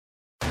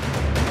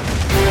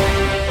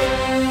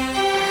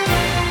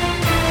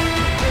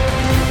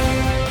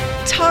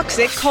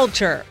Toxic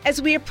culture.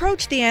 As we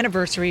approach the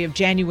anniversary of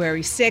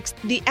January 6th,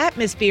 the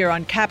atmosphere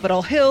on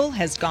Capitol Hill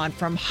has gone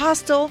from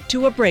hostile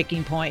to a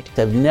breaking point.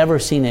 I've never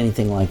seen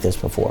anything like this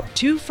before.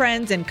 Two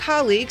friends and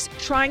colleagues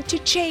trying to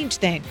change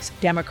things.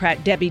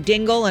 Democrat Debbie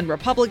Dingell and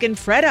Republican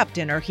Fred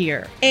Upton are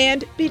here.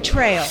 And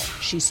betrayal.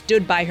 She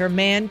stood by her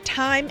man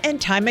time and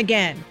time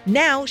again.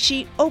 Now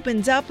she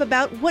opens up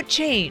about what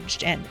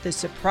changed and the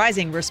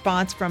surprising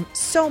response from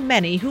so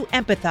many who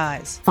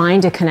empathize.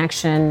 Find a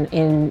connection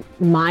in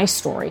my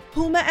story.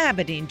 Huma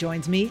Abedin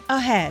joins me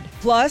ahead.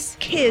 Plus,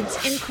 kids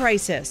in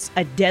crisis.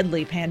 A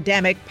deadly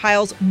pandemic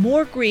piles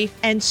more grief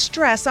and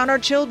stress on our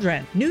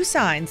children. New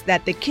signs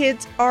that the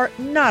kids are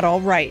not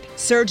all right.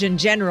 Surgeon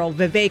General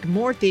Vivek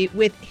Murthy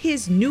with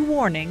his new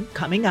warning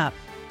coming up.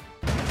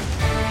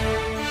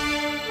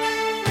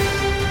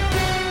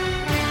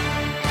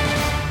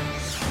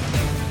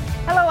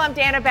 Hello, I'm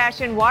Dana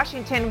Bash in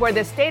Washington, where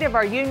the state of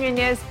our union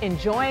is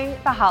enjoying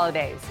the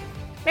holidays.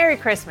 Merry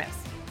Christmas.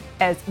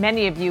 As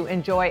many of you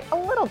enjoy a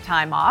little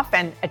time off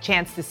and a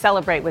chance to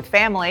celebrate with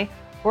family,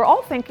 we're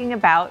all thinking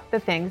about the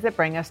things that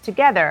bring us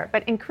together.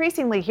 But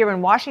increasingly here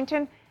in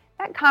Washington,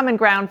 that common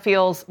ground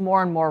feels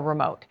more and more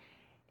remote.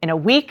 In a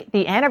week,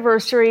 the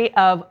anniversary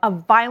of a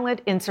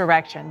violent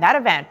insurrection. That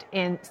event,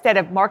 instead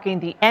of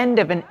marking the end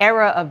of an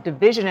era of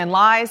division and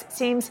lies,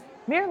 seems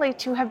merely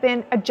to have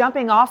been a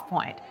jumping off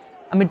point.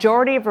 A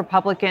majority of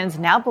Republicans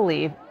now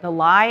believe the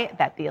lie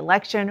that the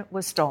election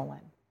was stolen.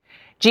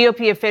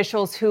 GOP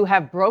officials who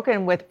have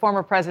broken with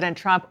former President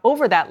Trump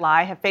over that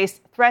lie have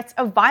faced threats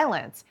of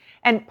violence,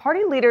 and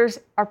party leaders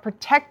are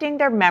protecting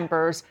their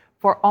members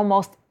for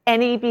almost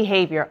any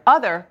behavior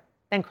other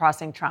than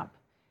crossing Trump.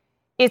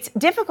 It's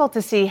difficult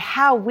to see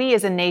how we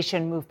as a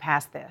nation move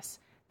past this,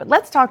 but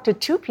let's talk to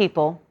two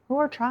people who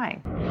are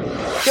trying.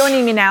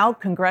 Joining me now,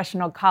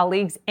 congressional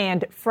colleagues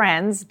and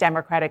friends,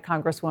 Democratic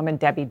Congresswoman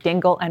Debbie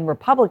Dingell and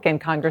Republican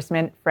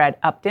Congressman Fred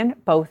Upton,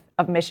 both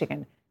of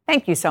Michigan.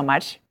 Thank you so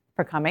much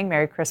for coming.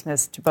 Merry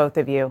Christmas to both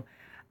of you.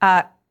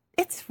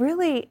 It's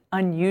really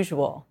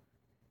unusual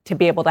to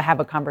be able to have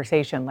a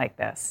conversation like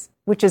this,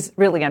 which is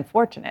really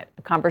unfortunate.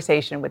 A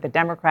conversation with a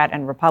Democrat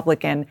and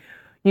Republican.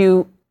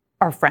 You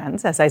are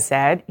friends, as I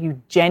said.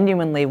 You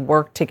genuinely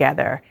work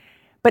together.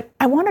 But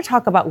I want to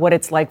talk about what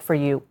it's like for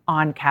you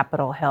on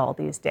Capitol Hill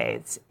these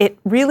days. It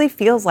really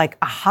feels like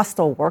a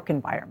hostile work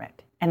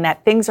environment and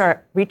that things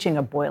are reaching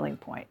a boiling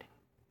point.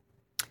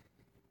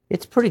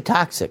 It's pretty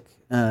toxic.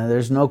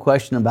 There's no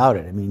question about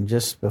it. I mean,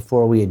 just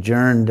before we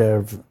adjourned,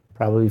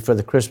 probably for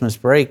the Christmas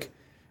break,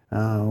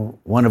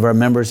 one of our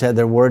members had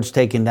their words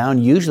taken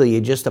down. Usually you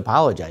just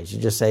apologize.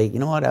 You just say, you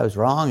know what, I was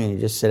wrong, and you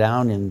just sit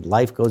down and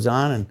life goes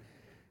on. And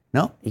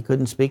no, he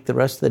couldn't speak the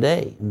rest of the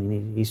day. I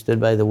mean, he stood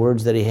by the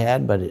words that he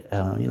had, but,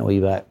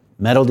 we've got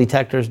metal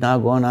detectors now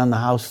going on the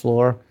House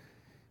floor.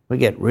 We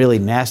get really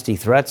nasty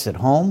threats at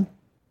home.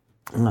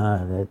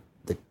 The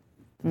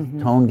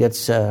tone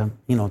gets,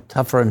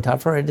 tougher and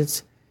tougher.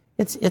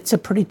 It's a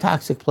pretty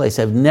toxic place.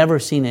 I've never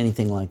seen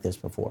anything like this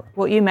before.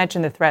 Well, you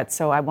mentioned the threats,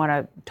 so I want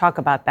to talk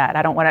about that.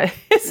 I don't want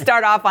to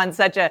start off on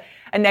such a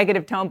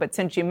negative tone, but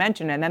since you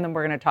mentioned it, and then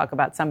we're going to talk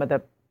about some of the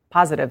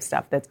positive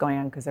stuff that's going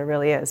on, because there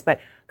really is. But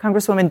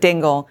Congresswoman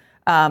Dingell,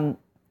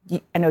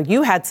 I know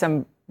you had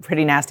some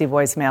pretty nasty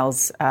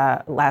voicemails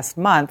last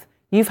month.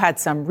 You've had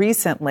some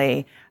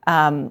recently.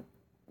 We're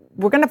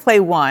going to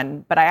play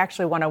one, but I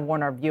actually want to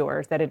warn our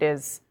viewers that it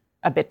is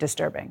a bit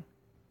disturbing.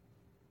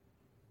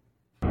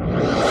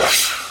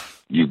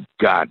 You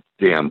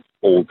goddamn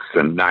old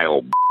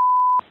senile.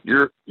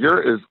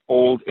 You're as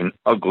old and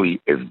ugly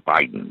as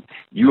Biden.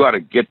 You ought to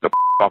get the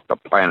off the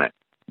planet.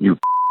 You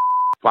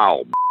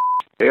foul.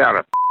 They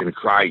ought to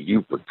try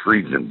you for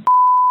treason.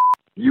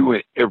 You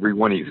and every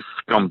one of you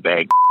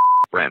scumbag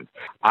friends.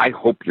 I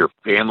hope your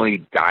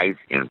family dies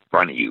in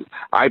front of you.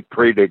 I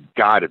pray to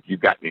God, if you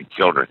got any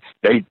children,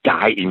 they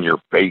die in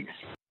your face.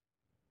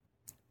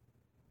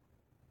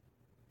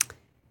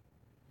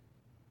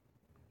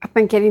 I've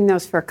been getting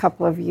those for a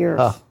couple of years.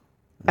 Oh,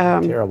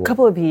 terrible. A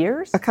couple of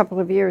years? A couple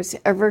of years,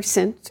 ever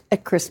since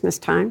at Christmas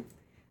time.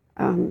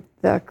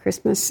 The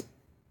Christmas,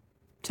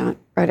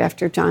 right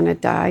after John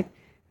had died,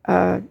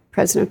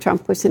 President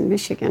Trump was in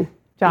Michigan.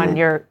 John,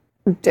 your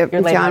late John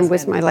husband.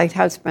 was my late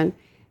husband.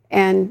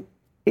 And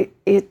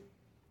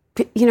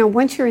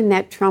once you're in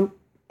that Trump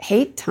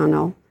hate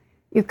tunnel,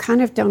 you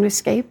kind of don't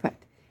escape it.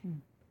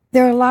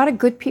 There are a lot of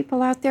good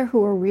people out there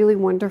who are really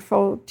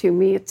wonderful to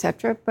me, et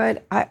cetera,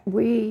 but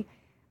we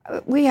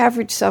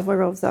average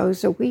several of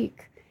those a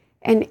week.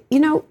 And,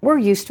 we're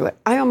used to it.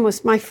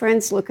 My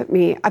friends look at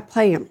me, I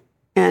play them,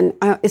 and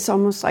it's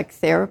almost like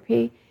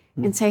therapy,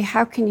 and say,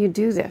 how can you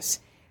do this?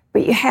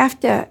 But you have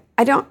to,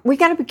 we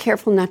got to be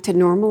careful not to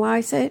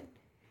normalize it,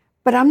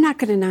 but I'm not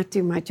going to not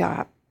do my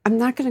job. I'm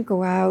not going to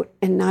go out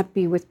and not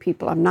be with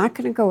people. I'm not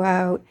going to go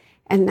out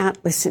and not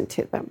listen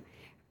to them.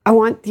 I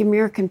want the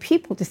American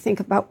people to think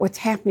about what's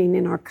happening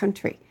in our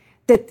country,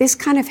 that this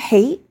kind of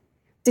hate,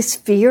 this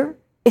fear,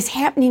 is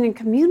happening in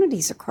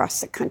communities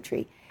across the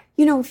country.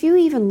 If you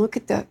even look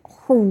at the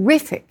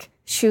horrific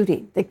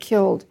shooting that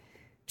killed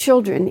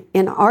children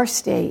in our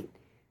state,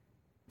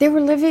 they were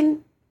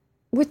living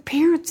with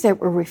parents that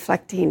were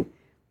reflecting.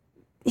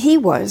 He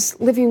was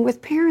living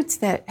with parents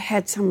that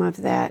had some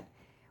of that.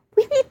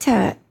 We need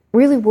to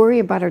really worry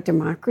about our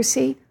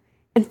democracy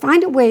and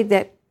find a way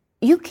that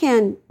you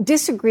can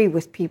disagree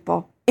with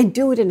people and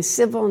do it in a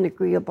civil and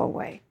agreeable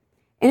way.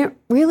 And it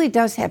really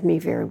does have me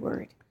very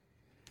worried.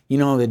 You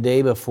know, the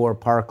day before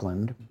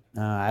Parkland,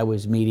 I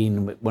was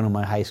meeting with one of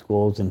my high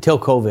schools. Until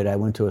COVID, I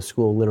went to a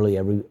school literally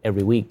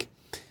every week.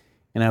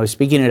 And I was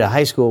speaking at a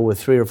high school with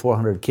 300 or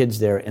 400 kids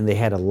there, and they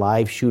had a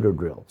live shooter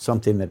drill,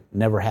 something that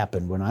never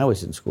happened when I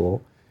was in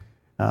school.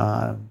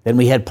 Then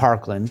we had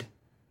Parkland.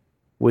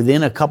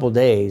 Within a couple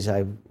days,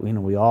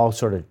 we all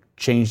sort of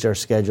changed our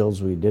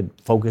schedules. We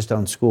focused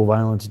on school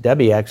violence.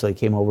 Debbie actually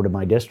came over to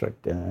my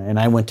district, and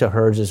I went to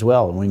hers as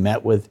well. And we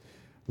met with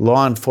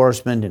law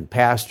enforcement and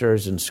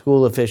pastors and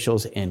school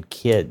officials and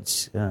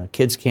kids.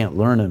 Kids can't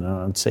learn in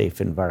an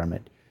unsafe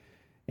environment.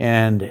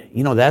 And,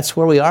 that's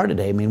where we are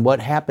today. I mean, what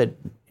happened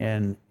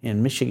in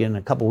Michigan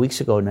a couple weeks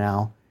ago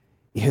now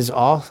has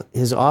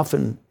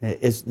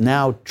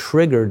now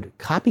triggered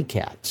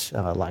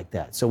copycats like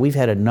that. So we've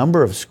had a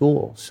number of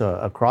schools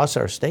across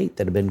our state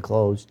that have been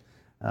closed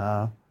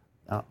all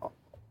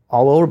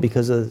over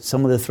because of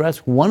some of the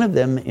threats. One of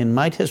them in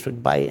my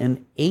district by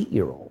an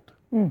 8-year-old.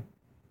 Mm.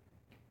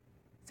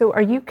 So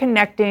are you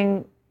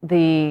connecting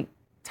the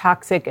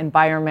toxic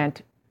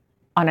environment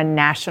on a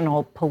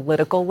national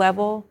political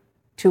level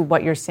to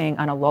what you're seeing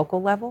on a local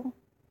level?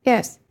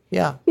 Yes.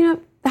 Yeah.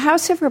 The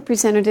House of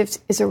Representatives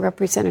is a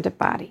representative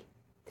body.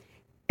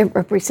 It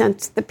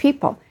represents the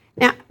people.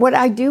 Now, what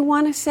I do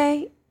want to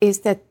say is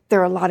that there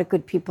are a lot of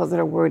good people that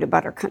are worried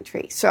about our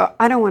country. So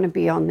I don't want to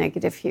be all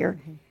negative here.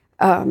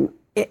 Mm-hmm.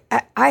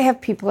 I have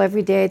people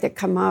every day that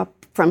come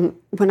up from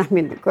when I'm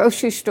in the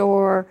grocery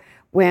store,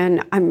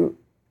 when I'm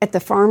at the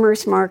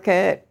farmer's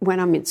market, when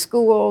I'm in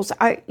schools.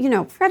 Fred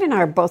and I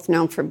are both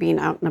known for being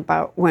out and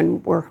about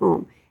when we're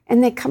home.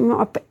 And they come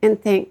up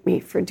and thank me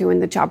for doing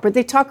the job. Or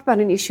they talk about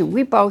an issue.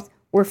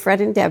 We're Fred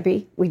and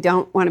Debbie. We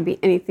don't want to be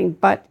anything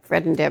but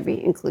Fred and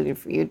Debbie, included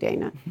for you,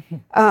 Dana.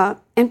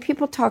 And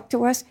people talk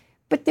to us.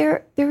 But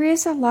there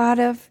is a lot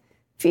of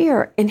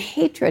fear and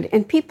hatred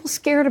and people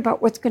scared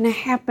about what's going to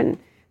happen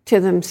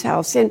to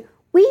themselves. And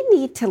we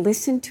need to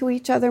listen to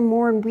each other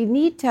more. And we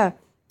need to,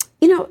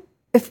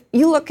 if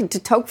you look into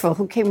Tocqueville,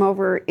 who came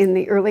over in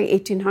the early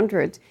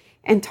 1800s,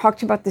 and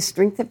talked about the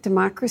strength of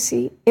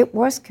democracy, it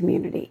was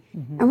community.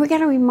 Mm-hmm. And we got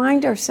to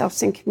remind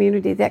ourselves in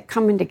community that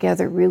coming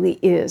together really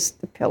is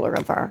the pillar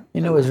of our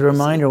democracy. It was a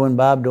reminder when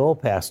Bob Dole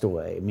passed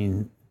away. I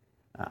mean,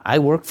 I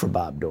worked for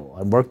Bob Dole.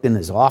 I worked in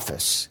his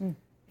office.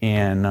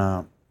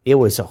 And it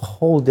was a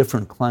whole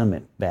different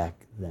climate back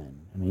then.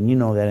 I mean, you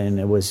know that,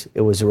 and it was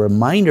a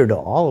reminder to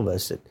all of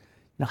us that,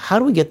 how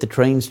do we get the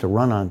trains to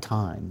run on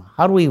time?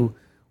 How do we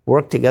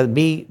work together,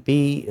 be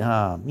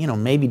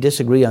maybe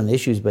disagree on the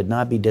issues, but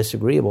not be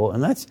disagreeable.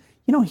 And that's,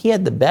 he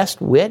had the best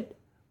wit,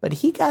 but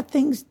he got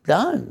things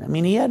done. I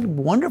mean, he had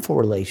wonderful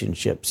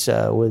relationships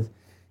with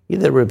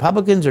either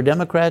Republicans or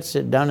Democrats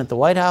down at the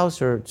White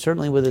House, or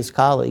certainly with his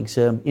colleagues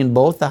in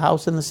both the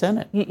House and the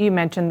Senate. You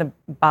mentioned the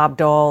Bob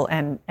Dole,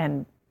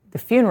 and the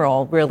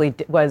funeral really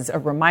was a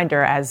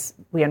reminder, as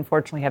we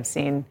unfortunately have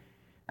seen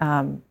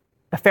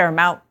a fair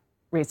amount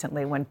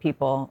recently when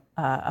people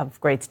of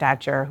great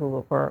stature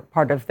who were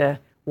part of the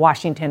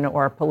Washington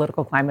or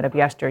political climate of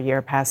yesteryear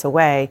pass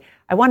away.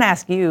 I want to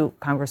ask you,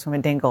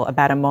 Congresswoman Dingell,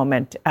 about a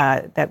moment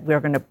that we're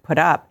going to put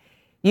up.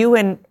 You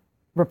and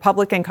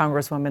Republican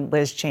Congresswoman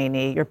Liz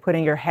Cheney, you're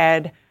putting your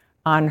head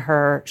on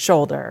her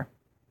shoulder.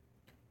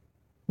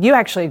 You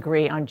actually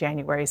agree on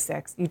January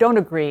 6th. You don't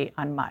agree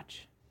on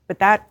much. But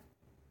talk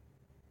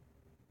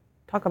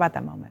about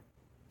that moment.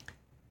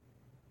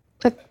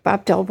 Look,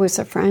 Bob Dole was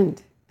a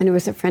friend. And he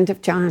was a friend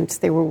of John's.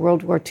 They were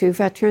World War II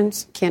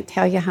veterans. Can't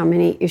tell you how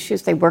many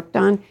issues they worked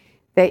on.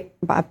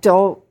 Bob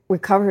Dole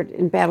recovered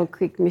in Battle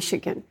Creek,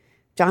 Michigan.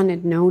 John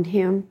had known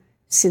him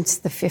since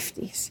the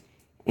 50s.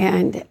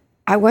 And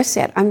I was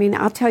sad. I mean,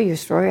 I'll tell you a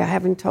story I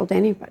haven't told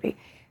anybody.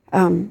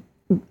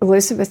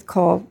 Elizabeth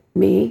called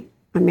me.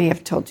 I may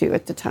have told you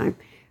at the time.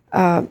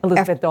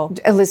 Elizabeth Dole.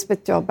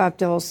 Elizabeth Dole, Bob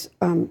Dole's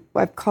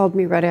wife, called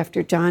me right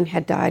after John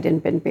had died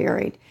and been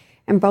buried.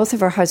 And both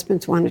of our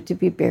husbands wanted to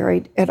be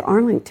buried at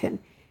Arlington.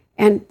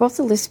 And both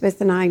Elizabeth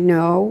and I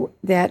know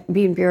that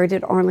being buried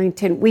at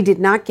Arlington, we did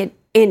not get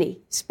any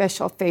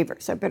special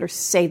favors. I better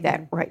say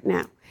that right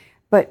now.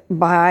 But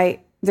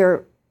by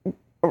their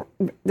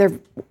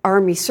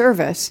Army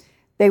service,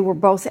 they were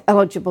both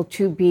eligible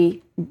to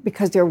be,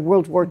 because they're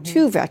World War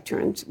II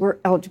veterans, were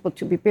eligible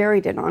to be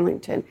buried in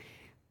Arlington.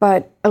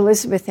 But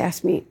Elizabeth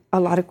asked me a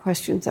lot of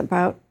questions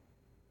about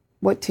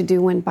what to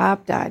do when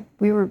Bob died.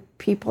 We were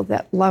people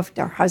that loved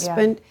our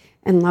husband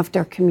and loved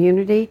our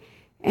community.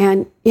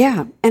 And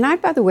I,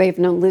 by the way, have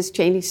known Liz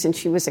Cheney since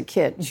she was a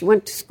kid. She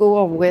went to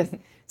school with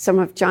some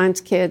of John's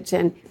kids.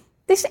 And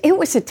it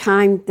was a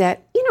time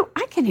that,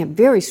 I can have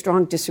very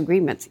strong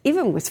disagreements,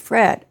 even with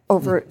Fred,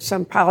 over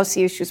some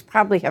policy issues,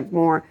 probably have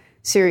more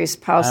serious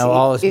policy I'll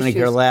always issues. make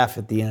her laugh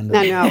at the end. No,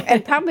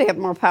 and probably have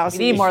more policy.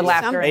 We need more issues.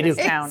 laughter in this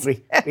town.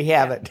 We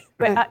have it.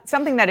 But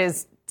something that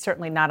is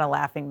certainly not a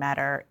laughing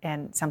matter,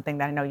 and something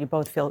that I know you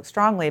both feel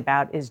strongly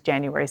about, is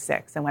January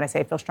 6th. And when I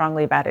say feel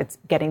strongly about it, it's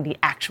getting the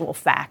actual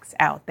facts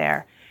out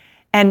there.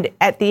 And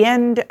at the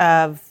end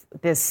of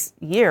this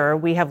year,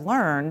 we have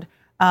learned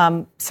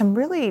some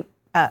really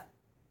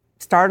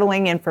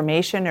startling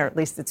information, or at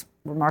least it's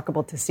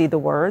remarkable to see the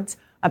words,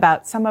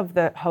 about some of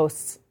the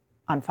hosts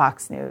on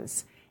Fox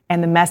News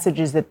and the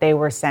messages that they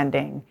were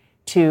sending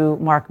to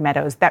Mark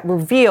Meadows that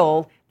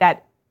reveal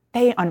that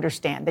they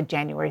understand that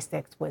January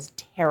 6th was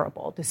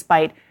terrible,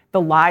 despite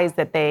the lies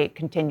that they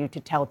continue to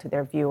tell to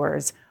their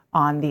viewers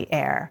on the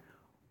air.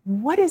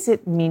 What does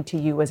it mean to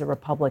you as a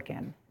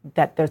Republican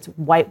that there's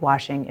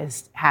whitewashing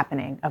is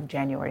happening of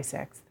January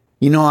 6th?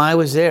 You know, I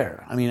was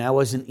there. I mean, I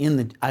was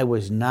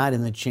not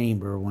in the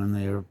chamber when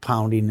they were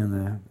pounding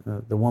and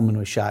the woman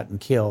was shot and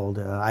killed.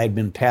 I had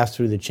been passed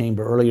through the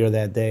chamber earlier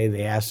that day.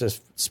 They asked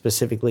us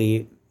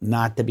specifically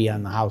not to be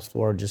on the House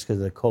floor just because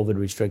of the COVID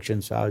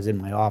restrictions, so I was in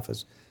my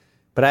office.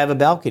 But I have a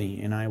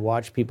balcony, and I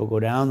watched people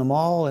go down the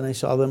mall, and I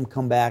saw them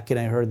come back, and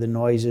I heard the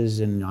noises,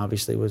 and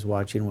obviously was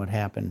watching what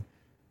happened.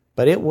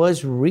 But it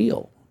was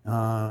real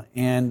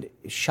and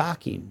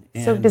shocking.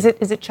 And so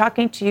is it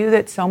shocking to you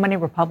that so many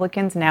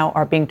Republicans now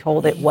are being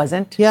told it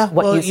wasn't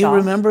what you saw? You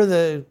remember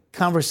the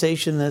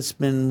conversation that's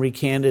been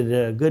recanted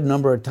a good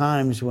number of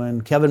times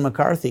when Kevin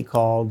McCarthy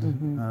called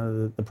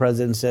the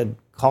president and said,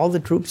 call the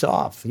troops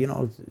off,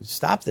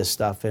 stop this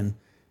stuff. And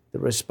the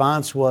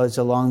response was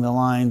along the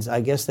lines, I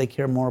guess they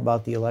care more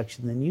about the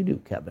election than you do,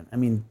 Kevin. I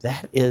mean,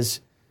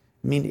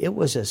 it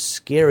was a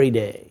scary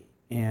day.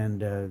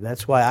 And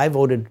that's why I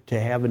voted to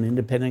have an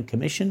independent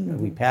commission. Mm-hmm.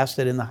 We passed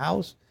it in the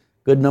House.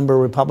 Good number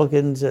of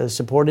Republicans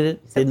supported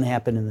it. It didn't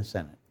happen in the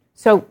Senate.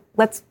 So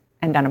let's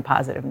end on a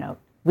positive note.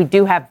 We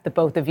do have the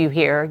both of you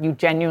here. You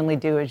genuinely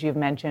do, as you've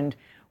mentioned,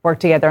 work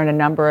together on a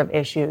number of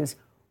issues.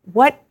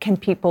 What can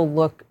people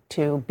look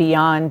to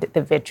beyond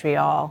the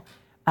vitriol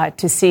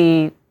to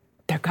see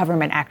their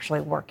government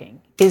actually working?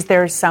 Is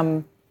there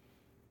some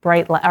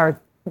bright light or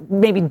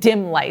maybe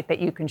dim light that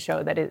you can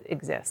show that it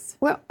exists?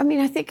 Well,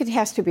 I think it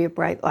has to be a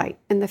bright light.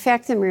 And the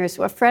fact of the matter is,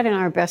 Fred and I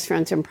are best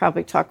friends and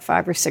probably talk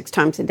 5 or 6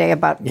 times a day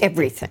about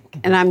everything.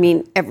 And I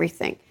mean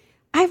everything.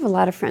 I have a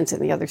lot of friends on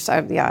the other side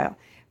of the aisle.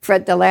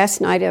 Fred, the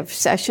last night of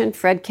session,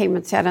 Fred came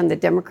and sat on the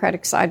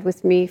Democratic side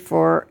with me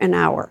for an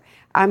hour.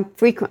 I'm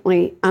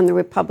frequently on the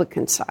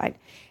Republican side.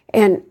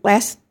 And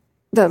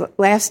the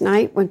last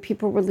night when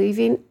people were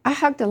leaving, I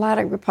hugged a lot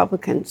of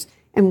Republicans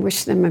and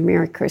wished them a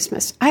Merry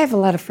Christmas. I have a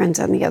lot of friends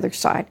on the other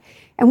side.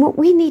 And what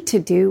we need to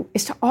do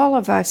is to all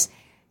of us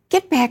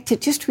get back to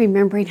just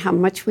remembering how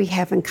much we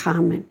have in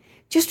common,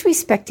 just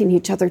respecting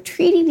each other,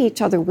 treating each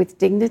other with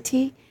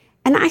dignity.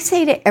 And I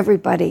say to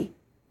everybody,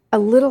 a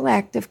little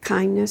act of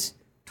kindness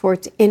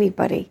towards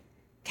anybody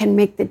can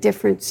make the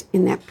difference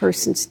in that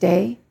person's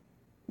day,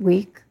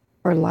 week,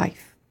 or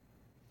life.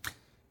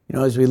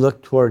 As we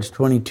look towards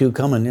 22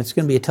 coming, it's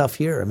going to be a tough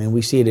year. I mean,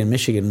 we see it in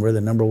Michigan. We're the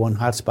number one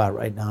hotspot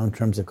right now in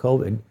terms of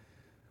COVID.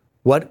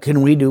 What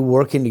can we do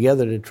working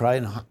together to try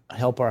and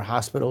help our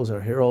hospitals, our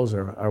heroes,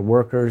 our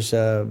workers,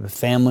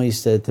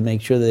 families to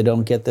make sure they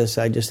don't get this?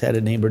 I just had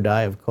a neighbor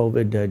die of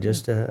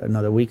COVID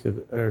another week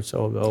or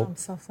so ago. I'm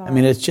so sorry. I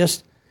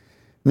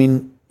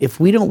mean, if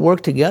we don't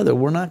work together,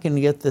 we're not going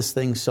to get this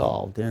thing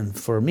solved. And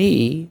for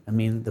me,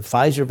 the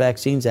Pfizer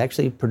vaccines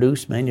actually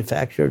produced,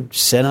 manufactured,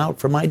 sent out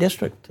from my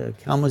district,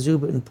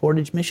 Kalamazoo and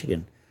Portage,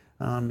 Michigan.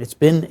 It's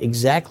been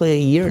exactly a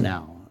year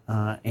now.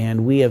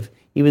 And we have,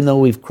 even though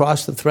we've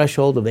crossed the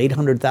threshold of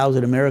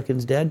 800,000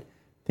 Americans dead,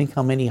 think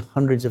how many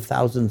hundreds of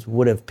thousands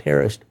would have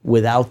perished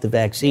without the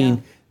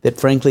vaccine that,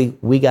 frankly,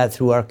 we got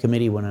through our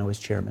committee when I was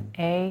chairman.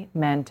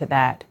 Amen to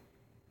that.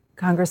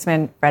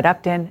 Congressman Fred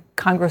Upton,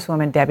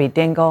 Congresswoman Debbie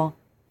Dingell,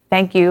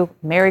 thank you.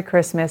 Merry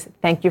Christmas.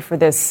 Thank you for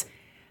this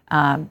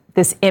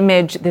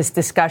image, this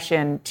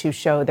discussion to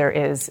show there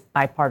is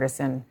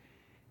bipartisan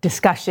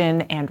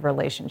discussion and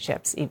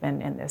relationships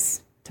even in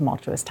this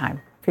tumultuous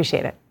time.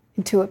 Appreciate it.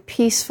 Into a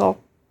peaceful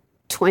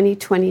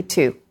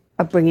 2022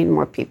 of bringing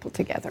more people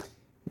together.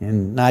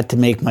 And not to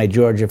make my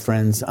Georgia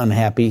friends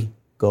unhappy,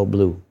 go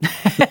blue.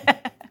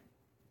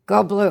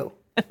 Go blue.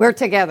 We're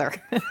together.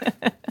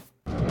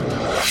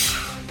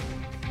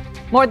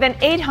 More than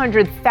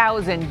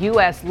 800,000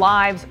 U.S.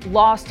 lives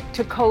lost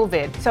to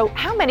COVID. So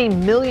how many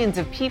millions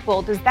of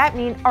people does that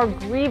mean are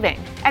grieving?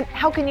 And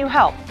how can you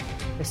help?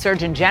 The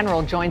Surgeon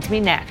General joins me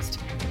next.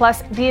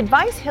 Plus, the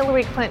advice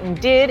Hillary Clinton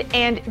did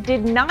and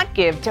did not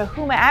give to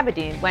Huma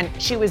Abedin when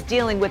she was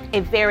dealing with a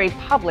very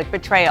public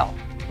betrayal.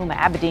 Huma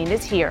Abedin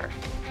is here.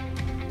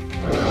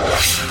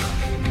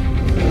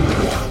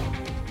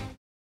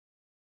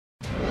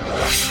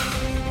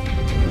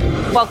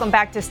 Welcome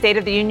back to State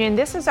of the Union.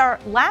 This is our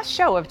last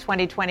show of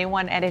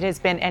 2021, and it has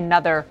been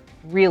another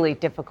really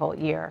difficult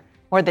year.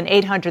 More than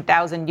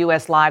 800,000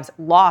 U.S. lives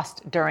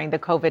lost during the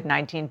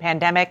COVID-19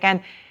 pandemic,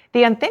 and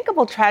The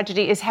unthinkable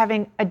tragedy is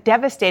having a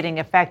devastating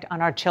effect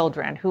on our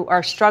children who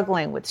are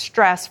struggling with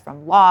stress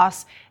from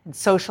loss and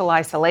social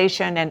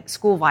isolation and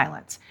school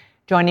violence.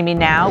 Joining me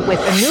now with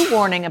a new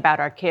warning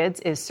about our kids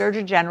is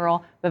Surgeon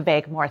General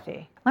Vivek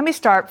Murthy. Let me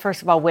start,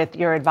 first of all, with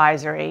your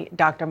advisory,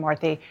 Dr.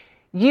 Murthy.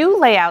 You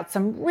lay out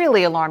some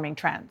really alarming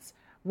trends.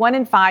 1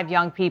 in 5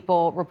 young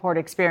people report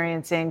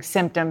experiencing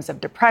symptoms of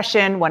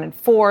depression. 1 in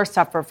 4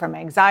 suffer from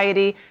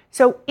anxiety.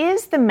 So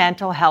is the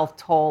mental health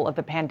toll of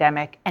the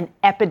pandemic an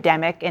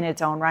epidemic in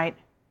its own right?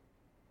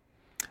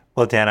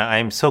 Well, Dana,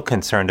 I'm so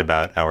concerned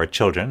about our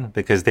children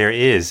because there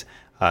is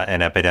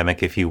an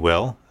epidemic, if you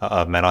will,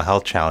 of mental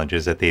health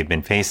challenges that they've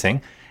been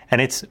facing.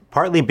 And it's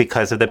partly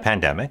because of the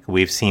pandemic.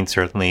 We've seen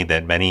certainly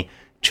that many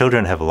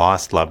children have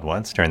lost loved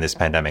ones during this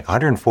pandemic.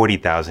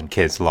 140,000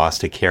 kids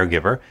lost a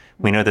caregiver.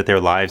 We know that their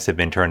lives have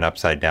been turned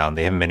upside down.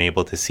 They haven't been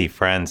able to see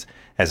friends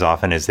as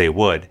often as they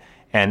would.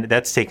 And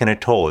that's taken a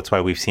toll. It's why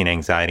we've seen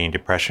anxiety and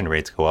depression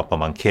rates go up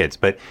among kids.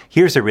 But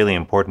here's a really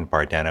important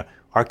part, Dana.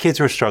 Our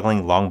kids were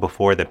struggling long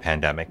before the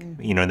pandemic.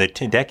 You know, in the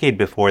decade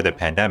before the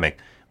pandemic,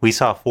 we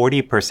saw a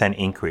 40%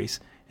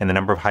 increase in the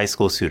number of high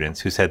school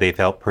students who said they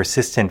felt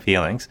persistent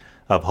feelings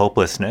of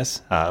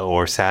hopelessness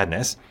or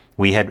sadness.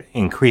 We had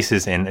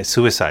increases in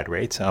suicide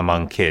rates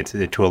among kids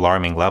to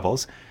alarming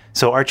levels.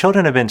 So our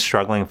children have been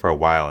struggling for a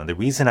while. And the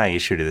reason I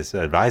issued this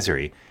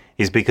advisory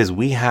is because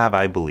we have,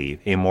 I believe,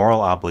 a moral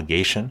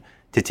obligation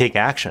to take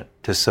action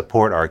to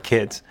support our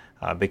kids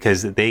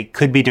because they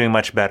could be doing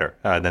much better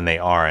than they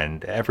are.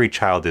 And every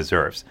child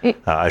deserves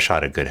a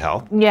shot at good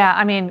health. Yeah,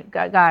 I mean,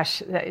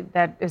 gosh,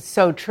 that is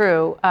so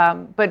true.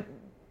 But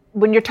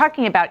when you're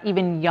talking about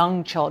even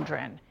young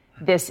children,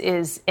 this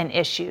is an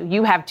issue.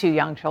 You have 2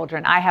 young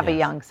children. I have a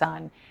young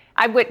son.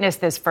 I've witnessed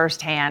this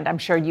firsthand. I'm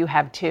sure you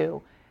have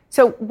too.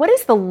 So what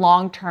is the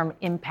long-term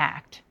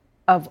impact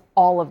of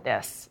all of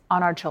this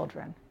on our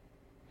children?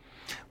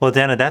 Well,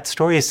 Dana, that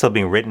story is still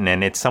being written,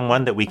 and it's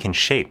someone that we can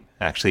shape,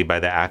 actually, by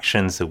the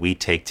actions that we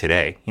take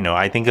today. You know,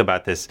 I think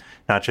about this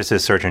not just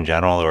as Surgeon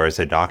General or as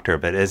a doctor,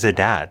 but as a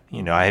dad.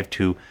 You know, I have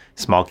 2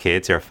 small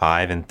kids. They're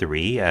 5 and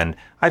 3, and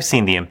I've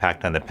seen the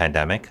impact on the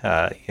pandemic,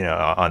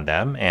 on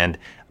them. And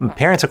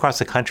parents across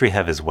the country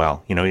have as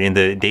well. You know, in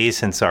the days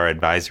since our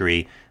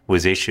advisory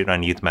was issued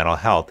on youth mental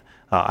health,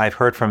 I've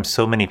heard from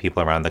so many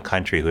people around the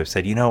country who have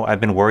said, you know, I've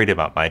been worried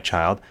about my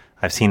child.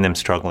 I've seen them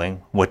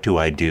struggling. What do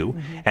I do?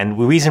 Mm-hmm. And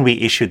the reason we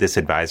issued this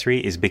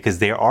advisory is because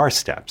there are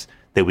steps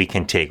that we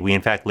can take. We,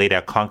 in fact, laid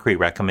out concrete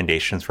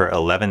recommendations for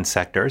 11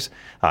 sectors,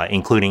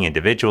 including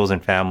individuals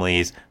and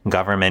families,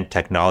 government,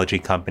 technology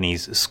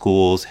companies,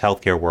 schools,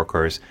 healthcare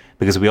workers,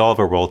 because we all have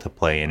a role to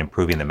play in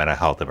improving the mental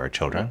health of our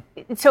children.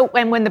 So,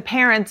 and when the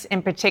parents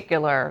in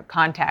particular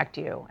contact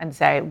you and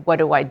say, what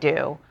do I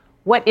do?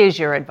 What is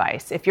your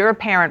advice? If you're a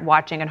parent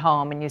watching at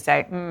home and you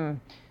say,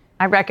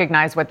 I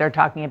recognize what they're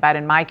talking about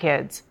in my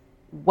kids,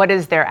 what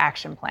is their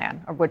action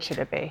plan, or what should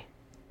it be?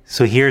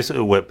 So here's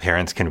what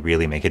parents can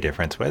really make a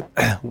difference with.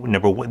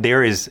 Number one,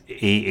 there is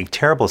a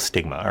terrible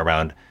stigma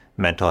around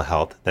mental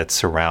health that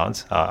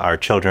surrounds our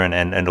children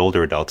and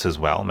older adults as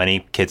well.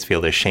 Many kids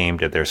feel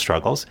ashamed of their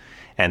struggles,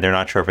 and they're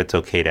not sure if it's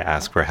okay to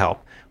ask for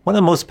help. One of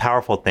the most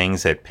powerful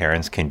things that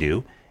parents can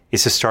do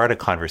is to start a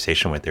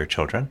conversation with their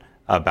children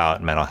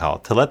about mental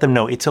health, to let them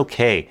know it's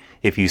okay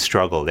if you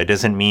struggle. That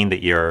doesn't mean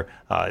that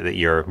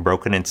you're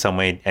broken in some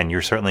way, and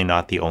you're certainly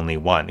not the only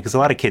one, because a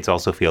lot of kids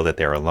also feel that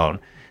they're alone.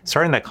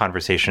 Starting that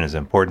conversation is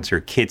important so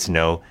your kids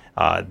know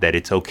that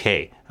it's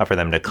okay for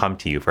them to come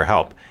to you for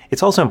help.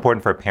 It's also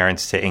important for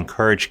parents to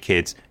encourage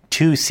kids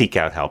to seek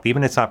out help,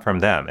 even if it's not from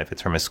them, if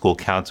it's from a school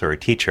counselor or a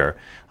teacher,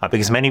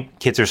 because many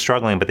kids are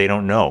struggling, but they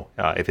don't know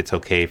if it's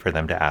okay for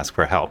them to ask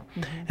for help.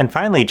 Mm-hmm. And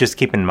finally, just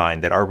keep in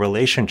mind that our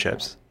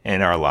relationships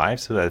in our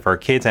lives, for our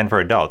kids and for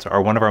adults,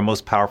 are one of our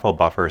most powerful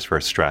buffers for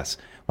stress,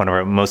 one of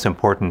our most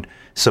important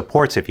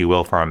supports, if you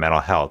will, for our mental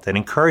health. And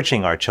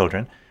encouraging our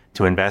children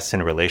to invest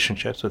in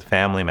relationships with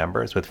family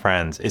members, with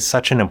friends, is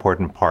such an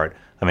important part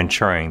of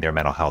ensuring their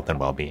mental health and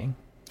well-being.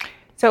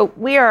 So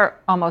we are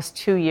almost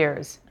 2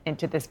 years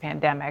into this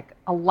pandemic.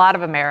 A lot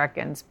of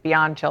Americans,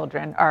 beyond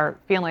children, are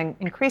feeling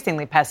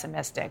increasingly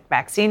pessimistic.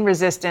 Vaccine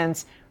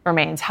resistance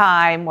remains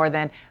high. More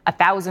than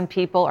 1,000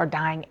 people are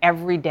dying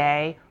every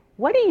day.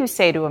 What do you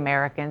say to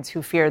Americans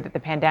who fear that the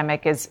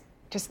pandemic is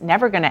just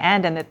never going to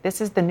end and that this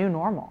is the new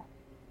normal?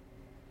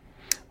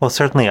 Well,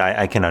 certainly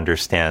I can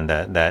understand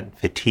that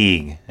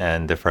fatigue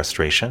and the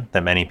frustration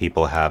that many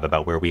people have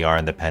about where we are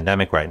in the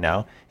pandemic right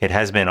now. It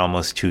has been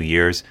almost 2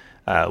 years.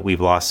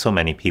 We've lost so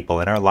many people,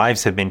 and our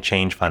lives have been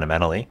changed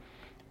fundamentally.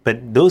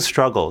 But those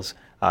struggles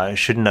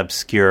shouldn't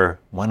obscure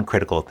one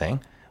critical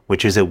thing,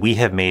 which is that we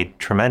have made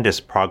tremendous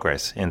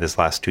progress in this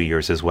last 2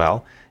 years as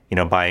well. You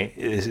know, by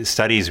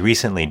studies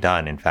recently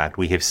done, in fact,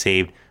 we have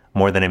saved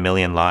more than 1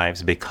 million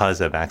lives because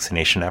of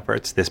vaccination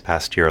efforts this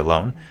past year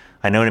alone.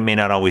 I know it may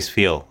not always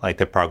feel like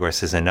the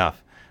progress is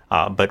enough,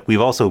 but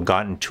we've also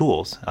gotten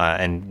tools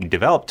and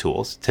developed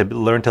tools to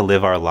learn to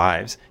live our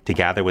lives, to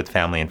gather with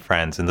family and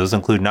friends. And those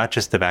include not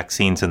just the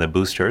vaccines and the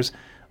boosters,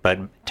 but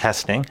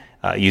testing,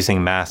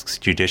 using masks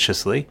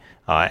judiciously,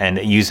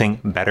 and using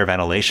better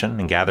ventilation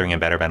and gathering in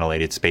better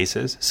ventilated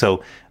spaces.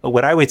 So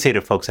what I would say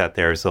to folks out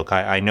there is, look,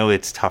 I know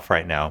it's tough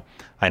right now.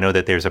 I know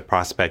that there's a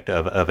prospect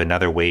of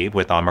another wave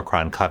with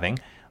Omicron coming,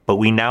 but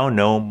we now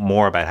know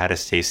more about how to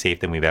stay safe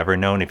than we've ever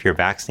known. If you're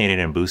vaccinated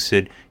and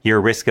boosted,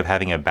 your risk of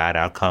having a bad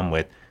outcome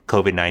with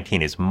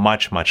COVID-19 is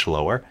much, much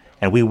lower.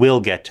 And we will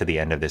get to the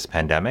end of this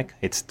pandemic.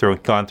 It's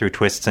gone through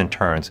twists and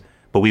turns,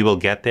 but we will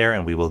get there,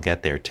 and we will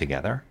get there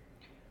together.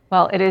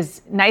 Well, it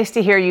is nice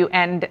to hear you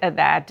end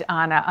that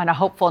on a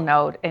hopeful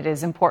note. It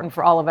is important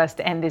for all of us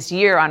to end this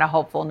year on a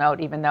hopeful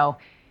note, even though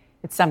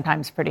it's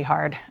sometimes pretty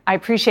hard. I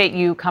appreciate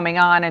you coming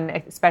on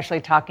and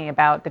especially talking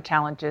about the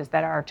challenges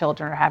that our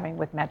children are having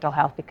with mental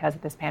health because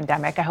of this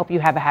pandemic. I hope you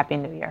have a happy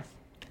new year.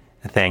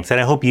 Thanks. And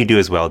I hope you do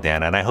as well,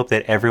 Dana. And I hope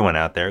that everyone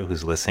out there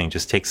who's listening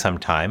just takes some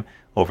time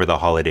over the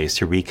holidays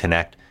to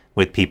reconnect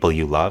with people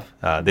you love.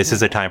 This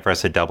is a time for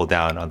us to double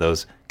down on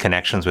those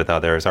connections with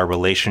others. Our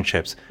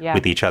relationships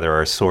with each other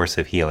are a source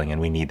of healing, and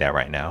we need that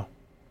right now.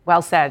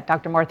 Well said.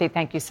 Dr. Murthy,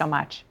 thank you so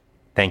much.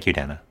 Thank you,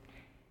 Dana.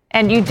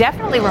 And you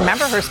definitely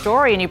remember her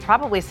story, and you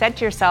probably said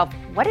to yourself,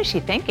 what is she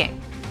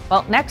thinking?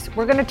 Well, next,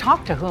 we're going to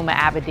talk to Huma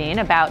Abedin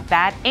about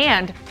that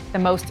and the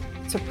most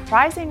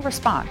surprising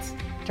response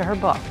to her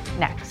book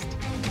next.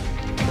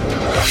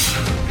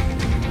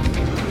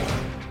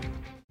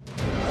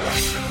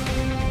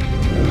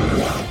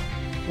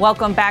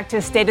 Welcome back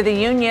to State of the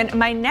Union.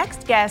 My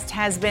next guest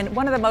has been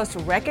one of the most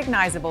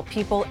recognizable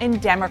people in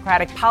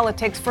Democratic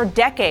politics for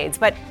decades,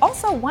 but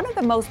also one of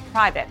the most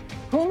private.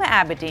 Huma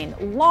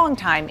Abedin,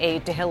 longtime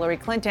aide to Hillary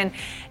Clinton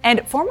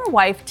and former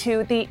wife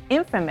to the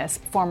infamous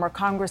former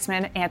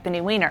Congressman Anthony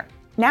Weiner.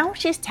 Now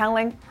she's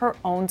telling her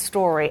own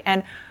story.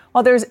 And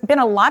while there's been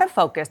a lot of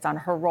focus on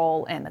her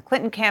role in the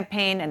Clinton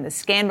campaign and the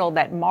scandal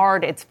that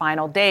marred its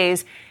final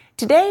days,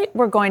 today,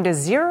 we're going to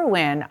zero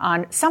in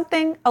on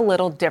something a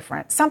little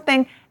different,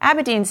 something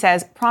Abedin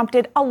says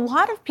prompted a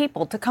lot of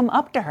people to come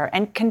up to her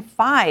and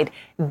confide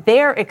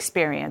their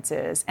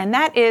experiences, and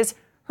that is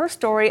her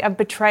story of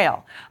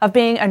betrayal, of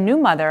being a new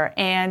mother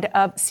and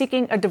of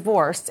seeking a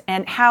divorce,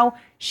 and how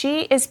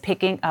she is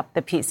picking up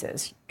the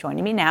pieces.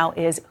 Joining me now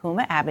is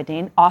Huma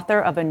Abedin, author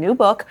of a new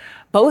book,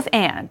 Both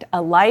and,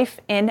 A Life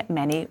in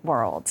Many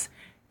Worlds.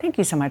 Thank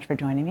you so much for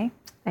joining me.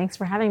 Thanks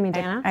for having me,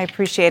 Dana. I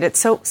appreciate it.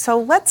 So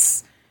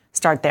let's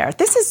start there.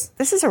 This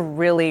is a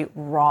really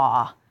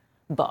raw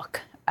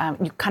book.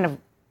 You kind of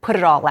put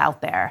it all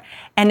out there,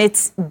 and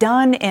it's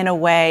done in a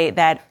way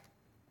that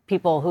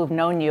people who've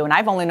known you, and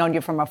I've only known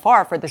you from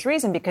afar for this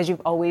reason, because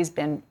you've always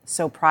been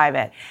so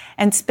private.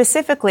 And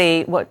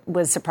specifically, what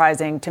was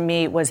surprising to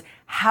me was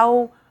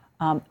how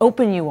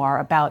open you are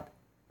about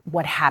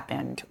what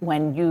happened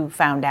when you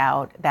found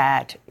out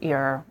that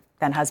your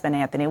then husband,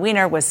 Anthony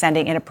Weiner, was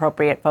sending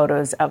inappropriate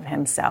photos of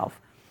himself.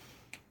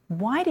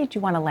 Why did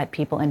you want to let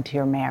people into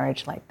your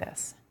marriage like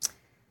this?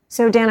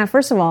 So, Dana,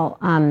 first of all,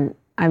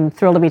 I'm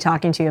thrilled to be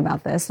talking to you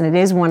about this. And it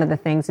is one of the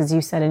things, as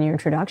you said in your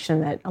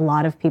introduction, that a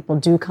lot of people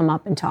do come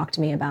up and talk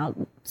to me about: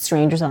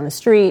 strangers on the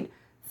street,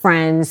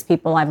 friends,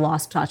 people I've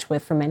lost touch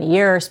with for many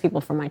years, people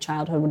from my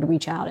childhood would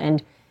reach out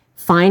and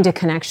find a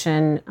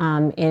connection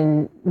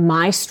in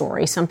my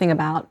story, something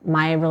about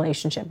my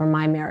relationship or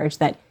my marriage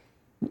that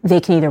they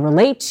can either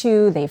relate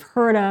to, they've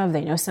heard of,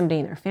 they know somebody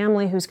in their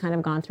family who's kind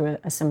of gone through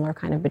a similar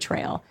kind of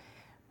betrayal.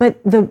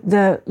 But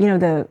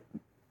the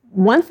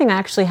one thing I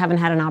actually haven't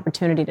had an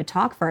opportunity to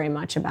talk very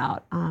much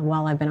about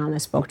while I've been on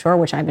this book tour,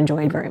 which I've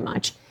enjoyed very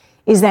much,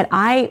 is that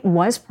I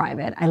was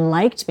private. I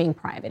liked being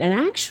private. And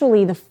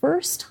actually, the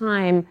first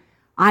time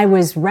I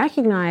was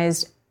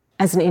recognized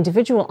as an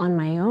individual on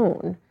my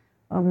own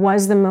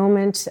was the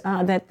moment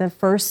that the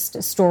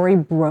first story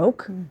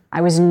broke.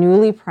 I was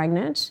newly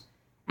pregnant,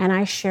 and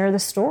I share the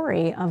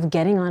story of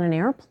getting on an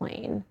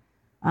airplane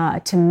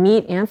to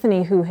meet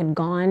Anthony, who had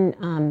gone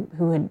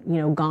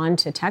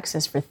to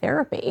Texas for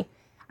therapy.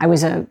 I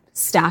was a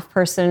staff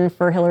person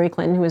for Hillary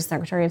Clinton, who was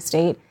Secretary of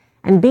State,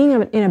 and being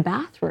in a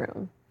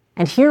bathroom.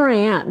 And here I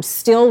am,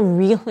 still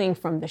reeling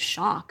from the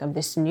shock of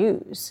this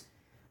news.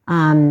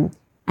 And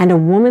a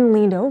woman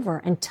leaned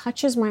over and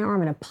touches my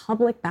arm in a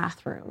public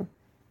bathroom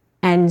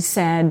and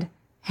said,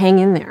 "Hang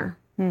in there.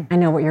 I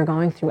know what you're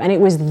going through." And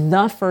it was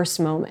the first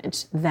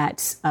moment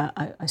that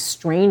a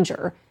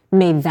stranger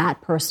made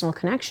that personal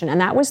connection. And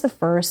that was the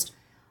first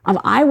of,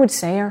 I would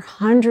say, are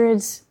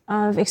hundreds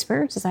of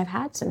experiences I've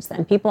had since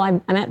then. People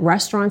I'm at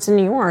restaurants in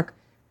New York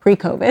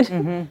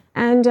pre-COVID,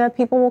 and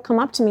people will come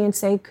up to me and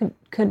say,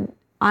 could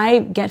I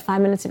get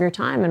 5 minutes of your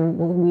time? And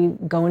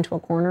we go into a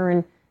corner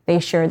and they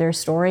share their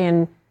story.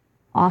 And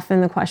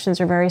often the questions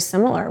are very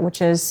similar,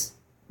 which is,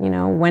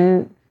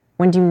 when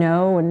do you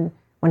know, and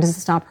when does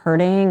it stop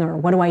hurting, or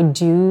what do I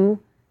do?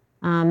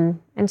 And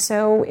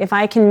so if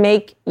I can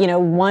make,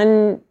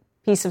 one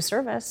piece of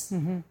service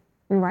in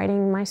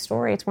writing my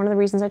story, it's one of the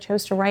reasons I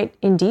chose to write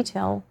in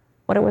detail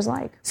what it was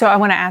like. So I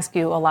want to ask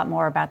you a lot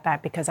more about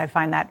that, because I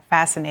find that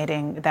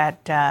fascinating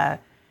that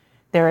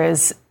there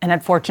is an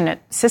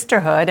unfortunate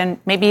sisterhood, and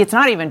maybe it's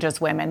not even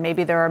just women.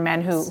 Maybe there are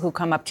men who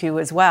come up to you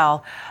as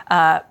well.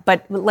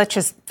 But let's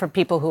just, for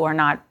people who are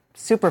not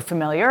super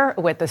familiar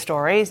with the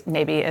stories,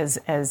 maybe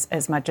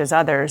as much as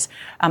others.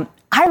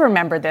 I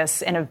remember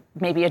this in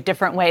maybe a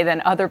different way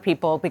than other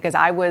people because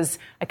I was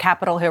a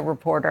Capitol Hill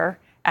reporter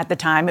at the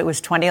time. It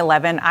was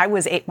 2011. I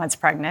was 8 months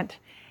pregnant.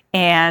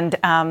 And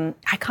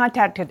I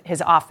contacted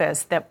his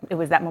office. It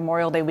was that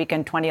Memorial Day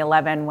weekend,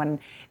 2011, when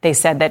they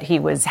said that he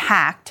was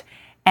hacked.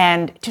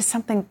 And just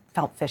something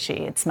felt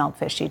fishy. It smelled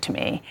fishy to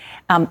me.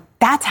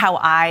 That's how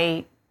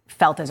I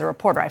felt as a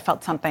reporter. I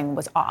felt something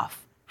was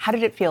off. How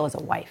did it feel as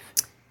a wife?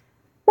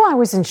 Well, I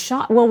was in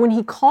shock. Well, when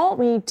he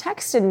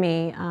texted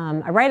me,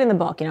 I write in the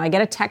book, I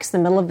get a text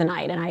in the middle of the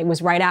night, and I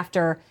was right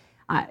after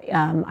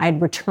I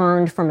had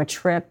returned from a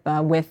trip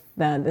with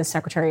the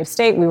Secretary of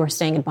State. We were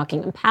staying at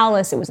Buckingham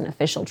Palace. It was an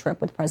official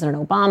trip with President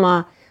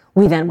Obama.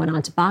 We then went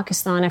on to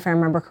Pakistan, if I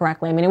remember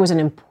correctly. I mean, it was an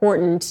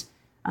important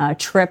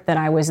trip that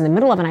I was in the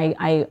middle of, and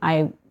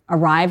I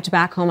arrived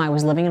back home. I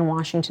was living in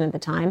Washington at the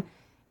time,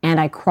 and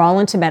I crawl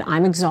into bed.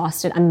 I'm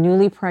exhausted. I'm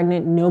newly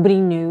pregnant. Nobody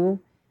knew.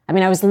 I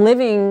mean, I was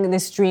living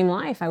this dream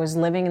life. I was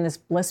living in this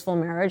blissful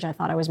marriage. I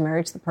thought I was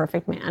married to the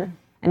perfect man.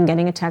 And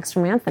getting a text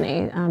from Anthony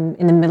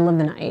in the middle of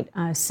the night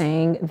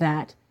saying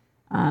that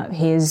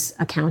his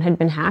account had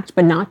been hacked,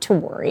 but not to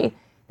worry,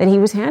 that he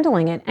was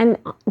handling it. And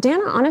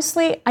Dana,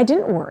 honestly, I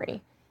didn't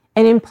worry.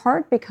 And in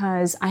part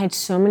because I had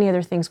so many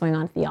other things going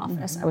on at the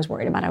office I was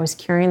worried about. I was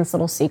carrying this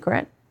little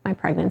secret, my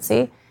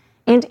pregnancy.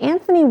 And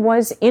Anthony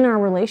was, in our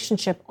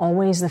relationship,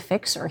 always the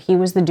fixer. He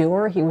was the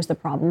doer. He was the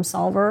problem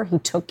solver. He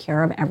took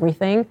care of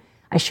everything.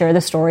 I share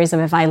the stories of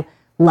if I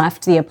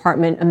left the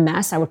apartment a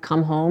mess, I would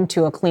come home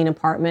to a clean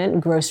apartment,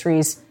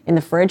 groceries in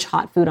the fridge,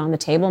 hot food on the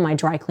table, my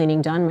dry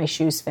cleaning done, my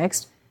shoes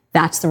fixed.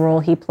 That's the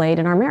role he played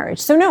in our marriage.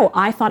 So no,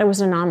 I thought it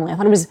was an anomaly. I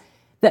thought it was,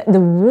 the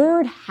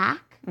word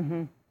hack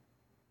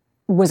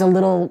was a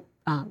little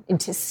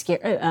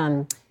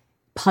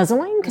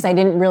puzzling because I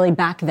didn't really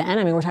back then.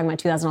 I mean, we're talking about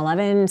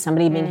 2011.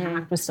 Somebody being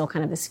hacked was still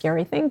kind of the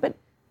scary thing, but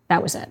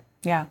that was it.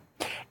 Yeah.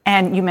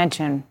 And you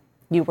mentioned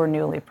you were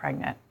newly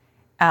pregnant.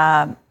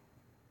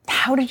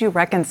 How did you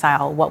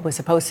reconcile what was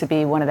supposed to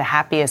be one of the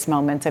happiest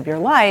moments of your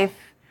life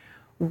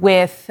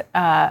with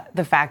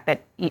the fact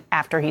that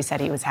after he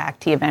said he was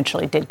hacked, he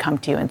eventually did come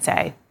to you and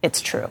say,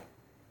 it's true?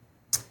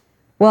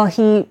 Well,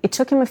 it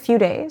took him a few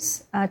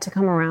days to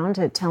come around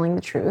to telling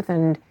the truth,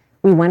 and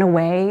we went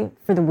away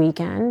for the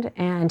weekend,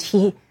 and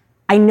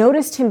I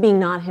noticed him being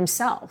not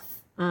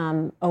himself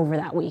over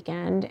that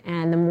weekend,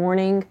 and the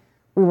morning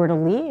we were to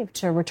leave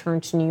to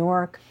return to New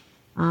York,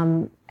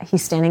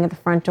 he's standing at the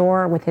front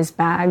door with his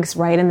bags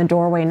right in the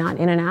doorway, not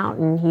in and out,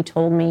 and he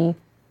told me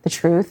the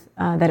truth,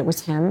 that it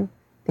was him,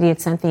 that he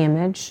had sent the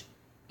image.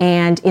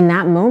 And in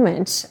that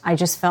moment, I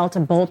just felt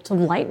a bolt of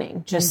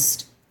lightning,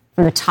 just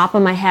from the top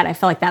of my head. I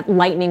felt like that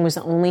lightning was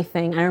the only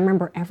thing. I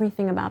remember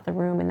everything about the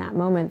room in that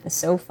moment, the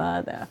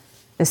sofa,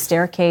 the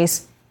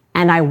staircase,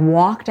 and I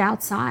walked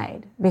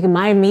outside because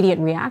my immediate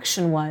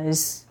reaction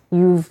was,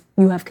 you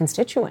have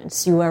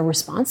constituents. You are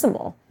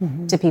responsible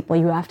to people.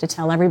 You have to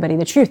tell everybody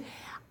the truth.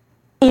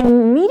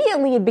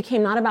 Immediately, it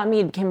became not about me.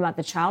 It became about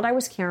the child I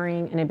was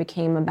carrying, and it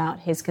became about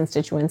his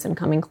constituents and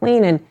coming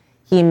clean. And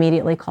he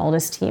immediately called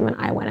his team, and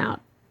I went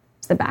out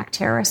to the back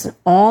terrace, and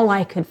all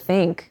I could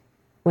think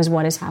was,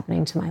 what is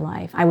happening to my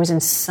life? I was in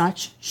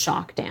such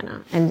shock,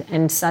 Dana,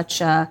 and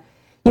such and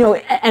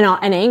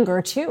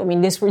anger too. I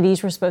mean, these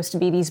were supposed to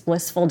be these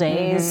blissful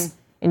days,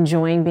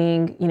 enjoying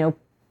being,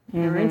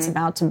 parents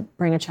about to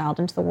bring a child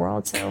into the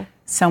world.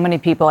 So many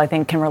people, I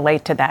think, can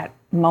relate to that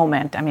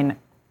moment. I mean,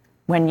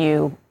 when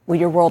your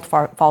world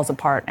falls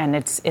apart, and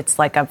it's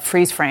like a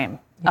freeze frame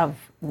of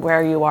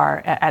where you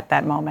are at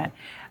that moment.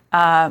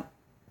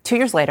 2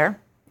 years later,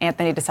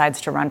 Anthony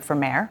decides to run for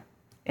mayor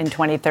in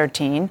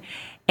 2013.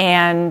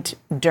 And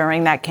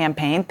during that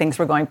campaign, things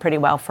were going pretty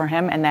well for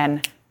him. And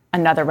then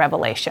another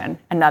revelation,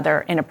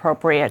 another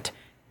inappropriate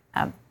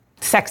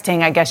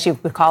sexting, I guess you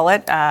would call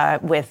it,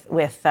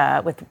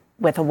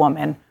 with a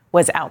woman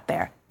was out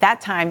there.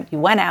 That time you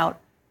went out,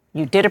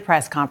 you did a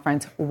press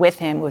conference with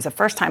him. It was the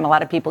first time a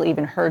lot of people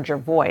even heard your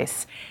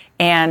voice.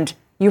 And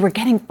you were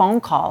getting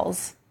phone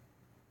calls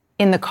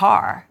in the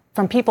car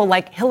from people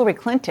like Hillary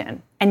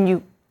Clinton, and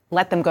you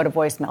let them go to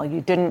voicemail.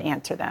 You didn't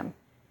answer them.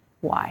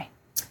 Why?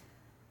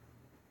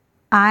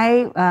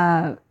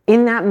 I,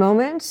 in that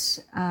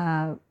moment,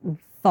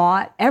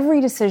 thought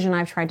every decision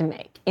I've tried to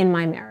make in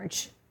my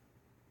marriage,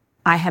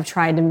 I have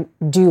tried to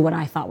do what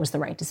I thought was the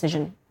right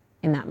decision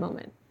in that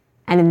moment.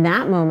 And in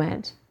that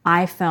moment,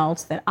 I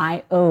felt that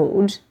I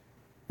owed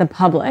the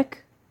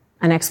public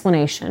an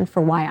explanation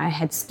for why I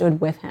had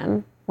stood with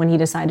him when he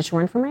decided to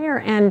run for mayor.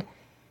 And,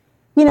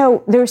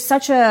 there's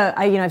such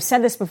I've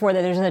said this before,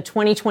 that there's a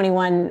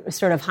 2021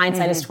 sort of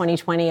hindsight is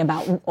 2020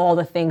 about all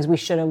the things we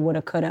should have, would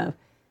have, could have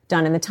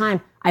done in the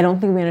time. I don't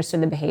think we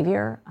understood the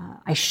behavior.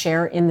 I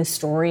share in the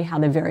story how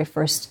the very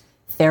first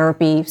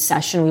therapy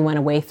session we went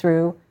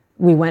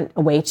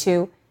away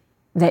to,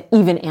 that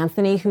even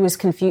Anthony, who was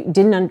confused,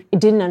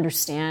 didn't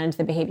understand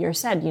the behavior,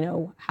 said,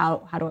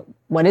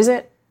 what is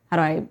it? How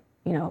do I,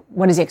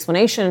 what is the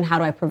explanation? And how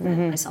do I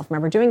prevent myself from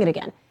ever doing it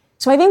again?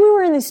 So I think we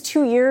were in these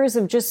 2 years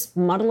of just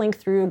muddling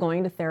through,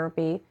 going to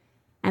therapy.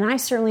 And I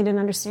certainly didn't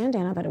understand,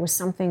 Dana, that it was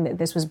something that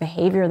this was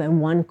behavior that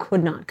one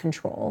could not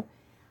control.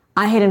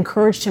 I had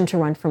encouraged him to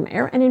run for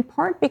mayor, and in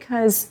part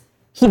because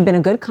he'd been a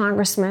good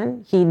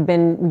congressman. He'd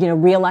been,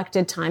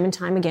 reelected time and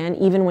time again,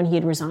 even when he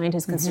had resigned.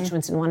 His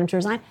constituents didn't want him to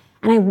resign.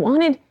 And I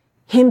wanted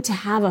him to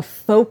have a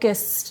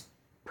focused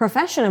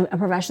profession, a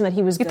profession that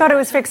he was good at. You thought it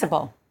was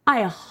fixable?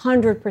 I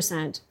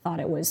 100% thought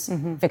it was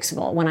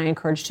fixable when I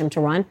encouraged him to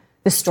run.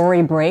 The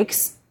story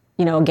breaks.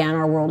 Again,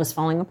 our world is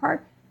falling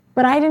apart.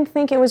 But I didn't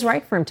think it was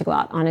right for him to go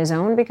out on his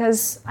own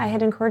because I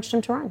had encouraged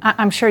him to run.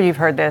 I'm sure you've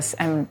heard this,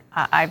 and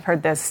I've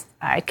heard this,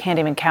 I can't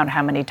even count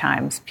how many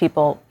times.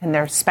 People, and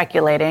they're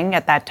speculating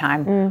at that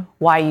time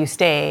why you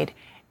stayed.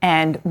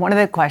 And one of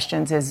the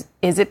questions is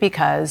it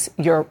because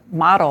your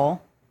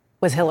model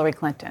was Hillary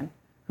Clinton,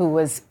 who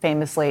was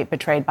famously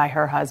betrayed by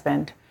her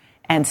husband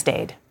and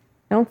stayed?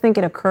 I don't think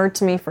it occurred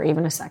to me for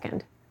even a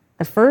second.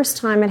 The first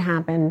time it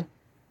happened,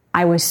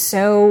 I was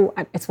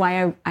it's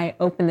why I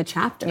opened the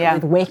chapter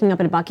with waking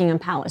up at Buckingham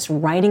Palace,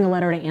 writing a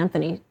letter to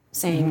Anthony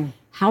saying,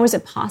 how is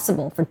it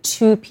possible for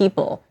two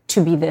people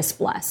to be this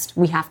blessed?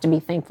 We have to be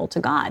thankful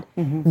to God.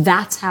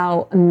 That's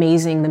how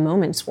amazing the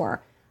moments were.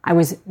 I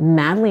was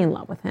madly in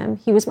love with him.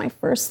 He was my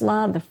first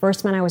love, the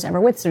first man I was ever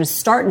with. So to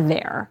start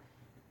there,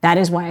 that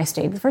is why I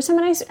stayed the first time.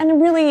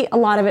 And really, a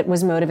lot of it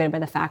was motivated by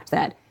the fact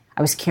that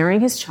I was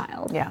carrying his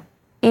child. Yeah.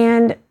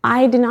 And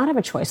I did not have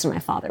a choice when my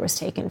father was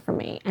taken from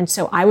me. And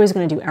so I was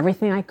going to do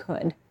everything I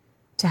could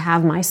to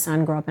have my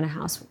son grow up in a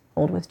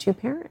household with two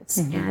parents.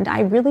 And I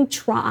really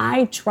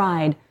tried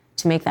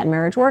to make that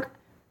marriage work.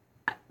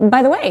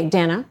 By the way,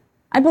 Dana,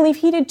 I believe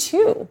he did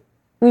too.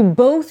 We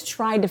both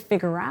tried to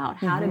figure out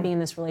how to be in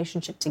this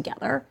relationship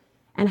together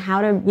and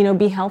how to,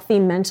 be healthy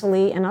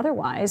mentally and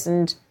otherwise.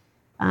 And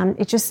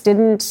it just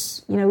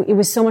didn't, it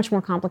was so much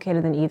more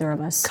complicated than either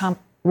of us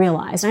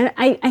realized. And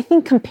I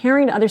think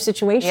comparing to other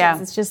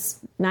situations, it's just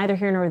neither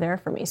here nor there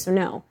for me. So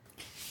no,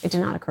 it did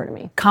not occur to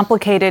me.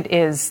 Complicated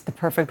is the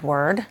perfect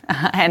word.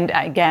 And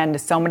again,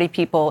 so many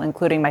people,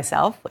 including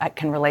myself,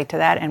 can relate to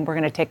that. And we're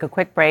going to take a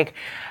quick break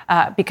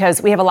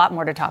because we have a lot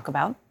more to talk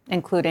about,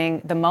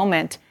 including the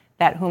moment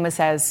that Huma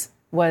says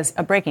was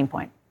a breaking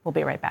point. We'll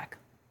be right back.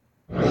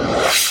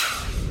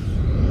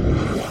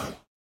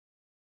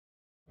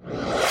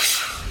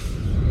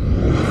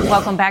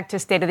 Welcome back to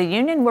State of the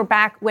Union. We're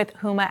back with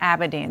Huma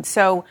Abedin.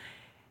 So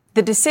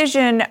the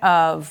decision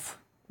of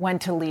when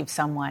to leave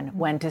someone,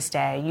 when to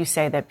stay, you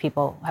say that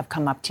people have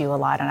come up to you a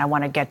lot, and I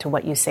want to get to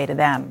what you say to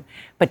them.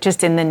 But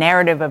just in the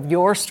narrative of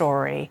your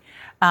story,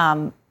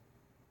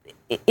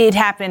 it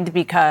happened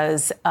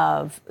because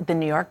of the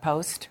New York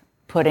Post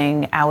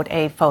putting out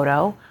a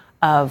photo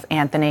of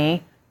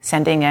Anthony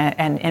sending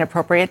an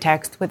inappropriate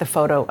text with a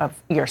photo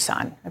of your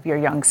son, of your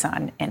young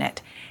son in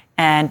it.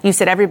 And you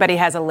said everybody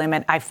has a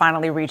limit. I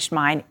finally reached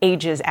mine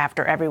ages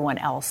after everyone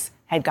else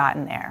had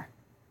gotten there.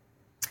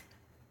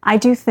 I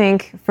do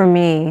think for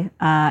me,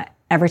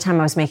 every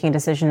time I was making a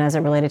decision as it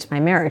related to my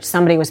marriage,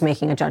 somebody was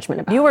making a judgment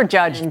about it. You were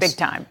judged big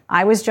time.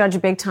 I was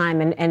judged big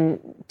time. And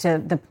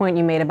to the point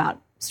you made about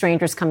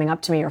strangers coming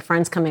up to me or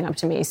friends coming up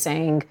to me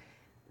saying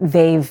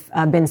they've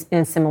been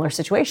in similar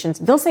situations,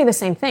 they'll say the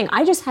same thing.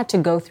 I just had to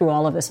go through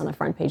all of this on the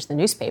front page of the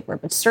newspaper,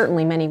 but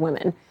certainly many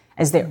women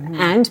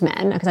and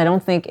men, because I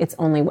don't think it's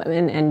only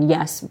women. And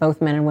yes,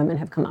 both men and women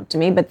have come up to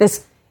me, but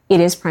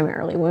it is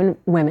primarily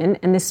women.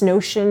 And this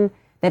notion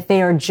that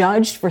they are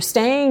judged for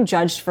staying,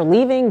 judged for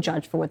leaving,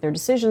 judged for what their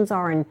decisions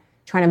are, and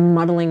trying to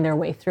muddling their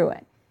way through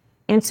it.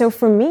 And so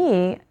for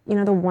me,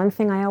 the one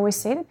thing I always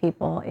say to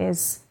people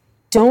is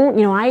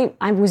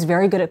I was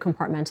very good at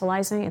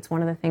compartmentalizing. It's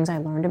one of the things I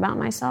learned about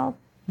myself,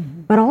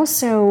 but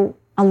also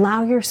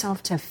allow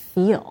yourself to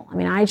feel. I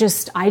mean, I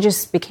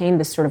just became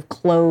this sort of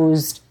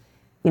closed,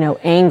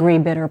 angry,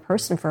 bitter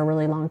person for a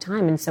really long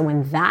time. And so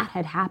when that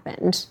had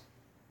happened,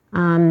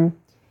 that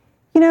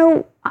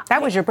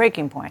was your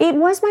breaking point. It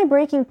was my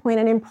breaking point,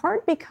 and in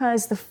part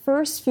because the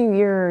first few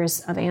years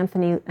of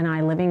Anthony and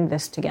I living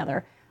this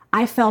together,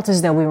 I felt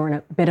as though we were in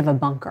a bit of a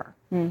bunker.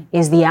 There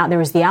was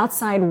the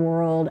outside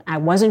world. I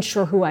wasn't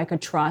sure who I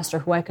could trust or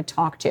who I could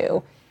talk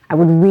to. I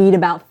would read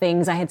about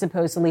things I had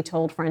supposedly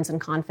told friends in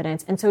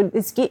confidence, and so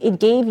it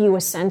gave you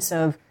a sense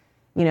of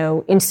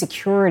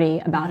insecurity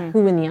about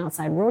who in the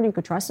outside world you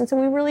could trust. And so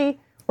we really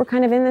were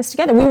kind of in this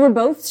together. We were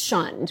both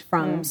shunned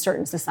from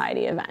certain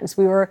society events.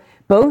 We were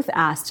both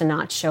asked to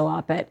not show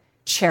up at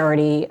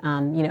charity,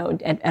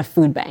 at a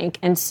food bank.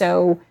 And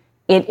so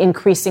it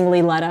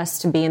increasingly led us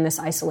to be in this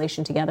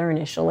isolation together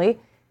initially.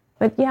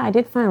 But yeah, I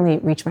did finally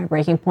reach my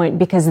breaking point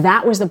because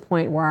that was the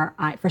point where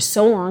for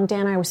so long,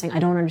 Dan, I was saying, I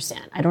don't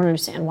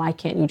understand. Why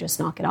can't you just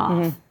knock it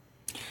off?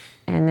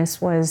 And this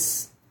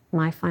was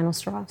my final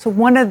straw. So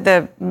one of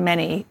the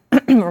many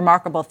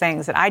remarkable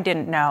things that I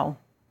didn't know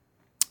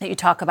that you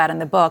talk about in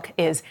the book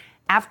is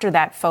after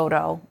that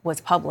photo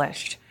was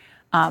published,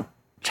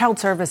 Child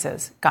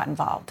Services got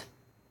involved.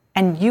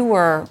 And you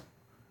were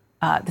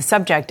the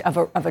subject of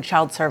a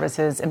Child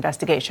Services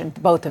investigation,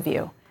 both of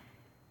you.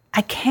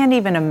 I can't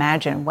even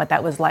imagine what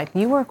that was like.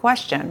 You were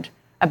questioned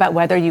about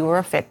whether you were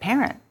a fit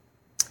parent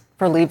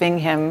for leaving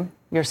him,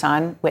 your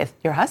son, with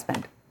your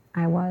husband.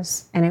 I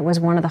was. And it was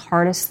one of the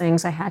hardest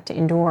things I had to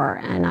endure.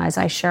 And as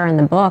I share in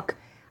the book,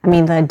 I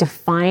mean, the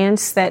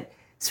defiance that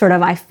sort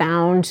of I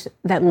found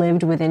that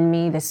lived within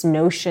me, this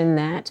notion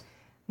that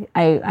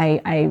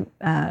I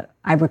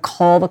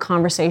recall the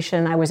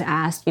conversation I was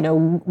asked,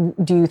 do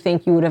you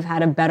think you would have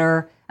had a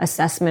better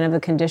assessment of the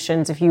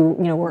conditions if you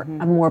were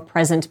a more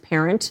present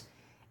parent?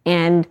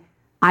 And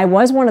I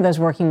was one of those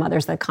working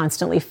mothers that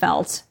constantly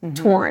felt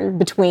torn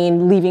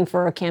between leaving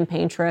for a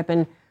campaign trip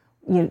and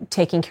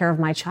taking care of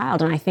my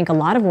child. And I think a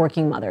lot of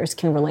working mothers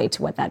can relate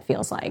to what that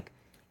feels like.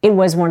 It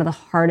was one of the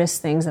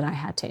hardest things that I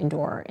had to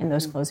endure in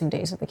those closing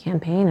days of the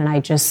campaign. And I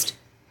just,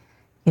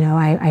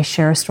 I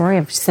share a story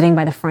of sitting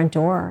by the front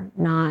door,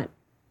 not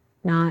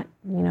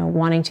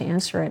wanting to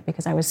answer it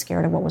because I was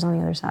scared of what was on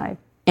the other side,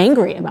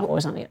 angry about what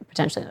was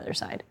potentially on the other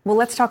side. Well,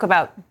 let's talk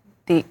about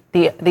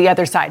the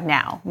other side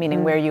now,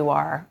 meaning where you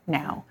are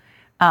now.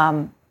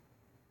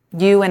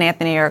 You and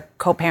Anthony are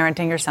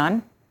co-parenting your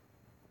son?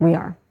 We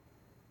are.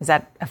 Is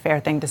that a fair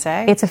thing to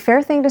say? It's a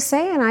fair thing to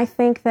say, and I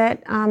think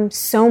that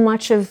so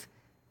much of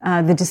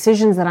the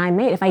decisions that I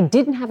made, if I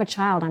didn't have a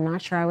child, I'm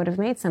not sure I would have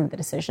made some of the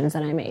decisions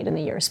that I made in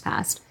the years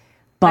past.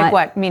 But like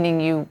what? Meaning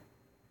you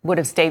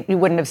wouldn't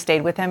have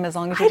stayed with him as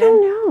long as you did? I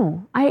don't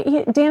know.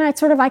 Dan,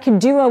 I could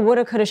do a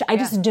woulda, coulda, I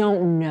just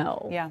don't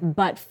know. Yeah.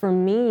 But for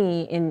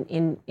me,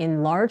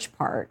 in large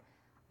part,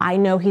 I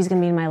know he's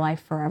going to be in my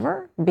life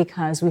forever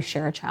because we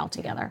share a child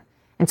together.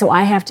 And so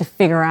I have to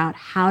figure out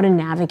how to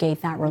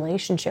navigate that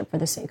relationship for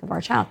the sake of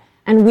our child.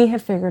 And we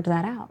have figured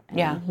that out.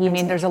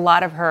 There's a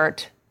lot of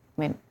hurt.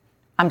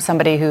 I'm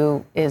somebody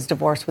who is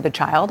divorced with a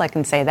child. I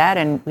can say that.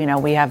 And,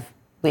 we have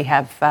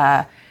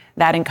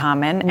that in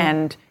common.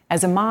 And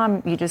as a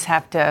mom, you just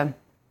have to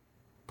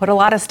put a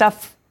lot of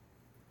stuff.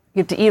 You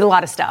have to eat a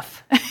lot of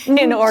stuff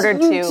in order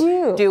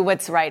to do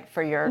what's right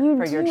for your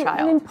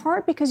child. And in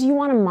part because you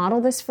want to model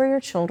this for your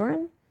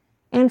children.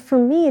 And for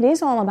me, it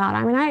is all about,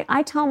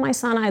 I tell my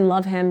son I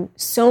love him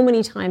so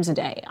many times a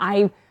day.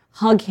 I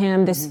hug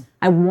him.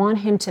 I want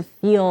him to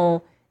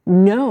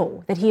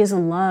know that he is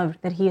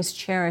loved, that he is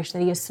cherished,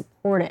 that he is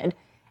supported.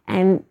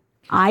 And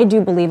I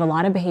do believe a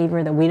lot of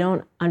behavior that we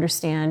don't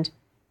understand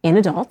in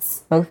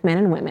adults, both men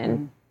and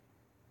women,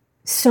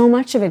 so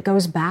much of it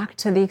goes back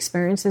to the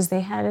experiences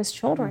they had as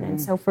children.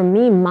 And so for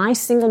me, my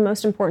single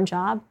most important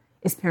job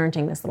is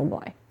parenting this little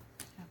boy.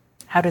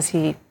 How does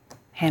he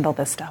handle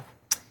this stuff?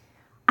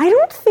 I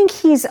don't think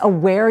he's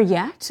aware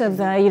yet of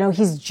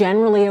he's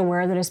generally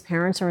aware that his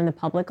parents are in the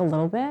public a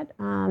little bit.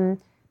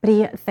 But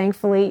he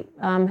thankfully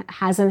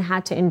hasn't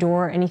had to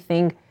endure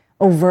anything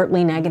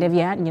overtly negative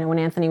yet. When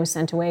Anthony was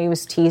sent away, he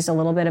was teased a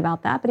little bit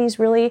about that, but he's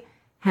really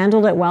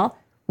handled it well.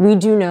 We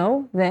do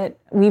know that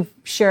we've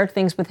shared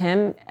things with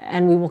him,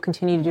 and we will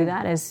continue to do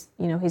that as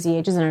he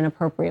ages in an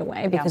appropriate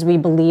way because we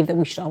believe that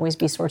we should always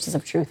be sources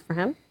of truth for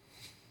him.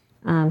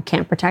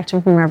 Can't protect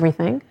him from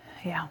everything.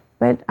 Yeah.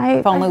 But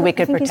if only we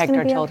could protect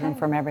our children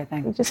from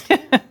everything.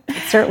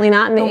 Certainly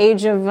not in the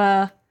age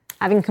of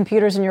having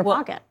computers in your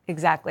pocket.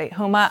 Exactly.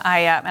 Huma,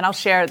 and I'll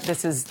share,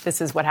 this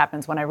is what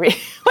happens when I read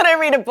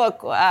a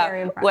book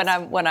when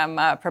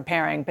I'm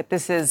preparing. But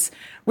this is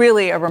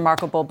really a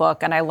remarkable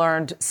book, and I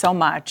learned so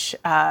much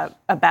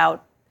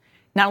about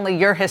not only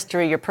your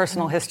history, your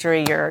personal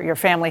history, your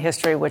family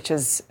history, which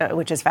is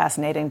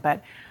fascinating,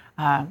 but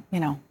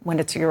when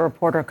it's your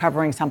reporter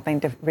covering something,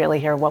 to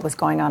really hear what was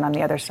going on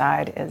the other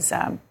side is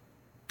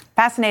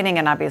fascinating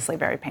and obviously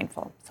very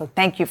painful. So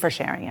thank you for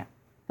sharing it.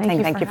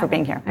 Thank you for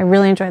being here. I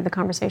really enjoyed the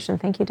conversation.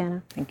 Thank you,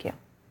 Dana. Thank you.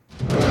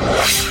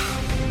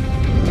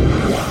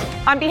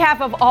 On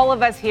behalf of all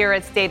of us here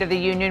at State of the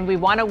Union, we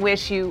want to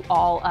wish you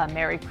all a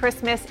Merry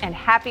Christmas and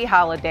Happy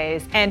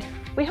Holidays. And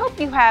we hope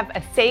you have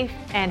a safe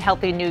and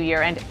healthy New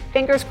Year. And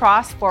fingers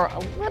crossed for a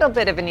little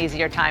bit of an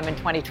easier time in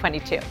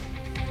 2022.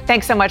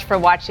 Thanks so much for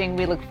watching.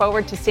 We look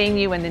forward to seeing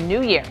you in the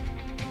new year.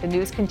 The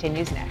news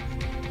continues next.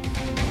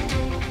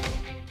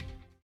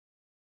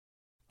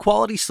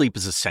 Quality sleep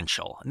is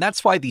essential, and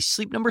that's why the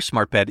Sleep Number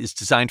Smart Bed is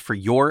designed for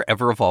your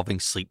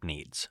ever-evolving sleep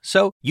needs.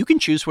 So you can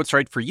choose what's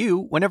right for you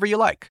whenever you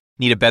like.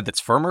 Need a bed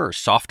that's firmer or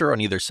softer on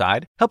either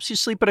side? Helps you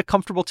sleep at a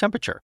comfortable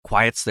temperature.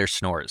 Quiets their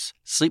snores.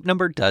 Sleep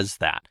Number does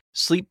that.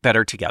 Sleep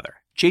better together.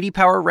 J.D.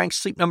 Power ranks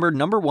Sleep Number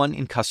 #1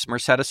 in customer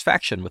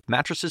satisfaction with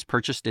mattresses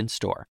purchased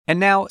in-store. And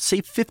now,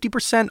 save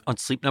 50% on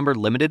Sleep Number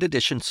Limited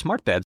Edition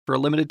Smart Beds for a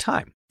limited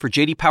time. For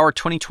J.D. Power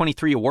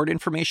 2023 award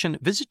information,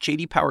 visit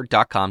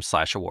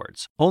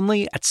jdpower.com/awards.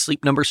 Only at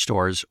Sleep Number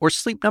stores or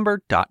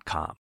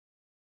sleepnumber.com.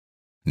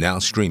 Now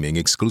streaming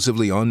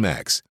exclusively on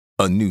Max,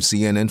 a new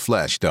CNN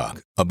flash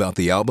doc about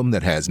the album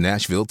that has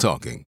Nashville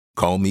talking,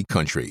 Call Me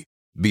Country.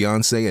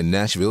 Beyoncé and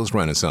Nashville's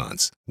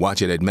Renaissance.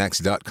 Watch it at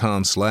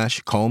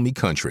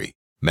max.com/callmecountry.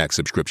 Max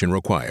subscription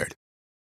required.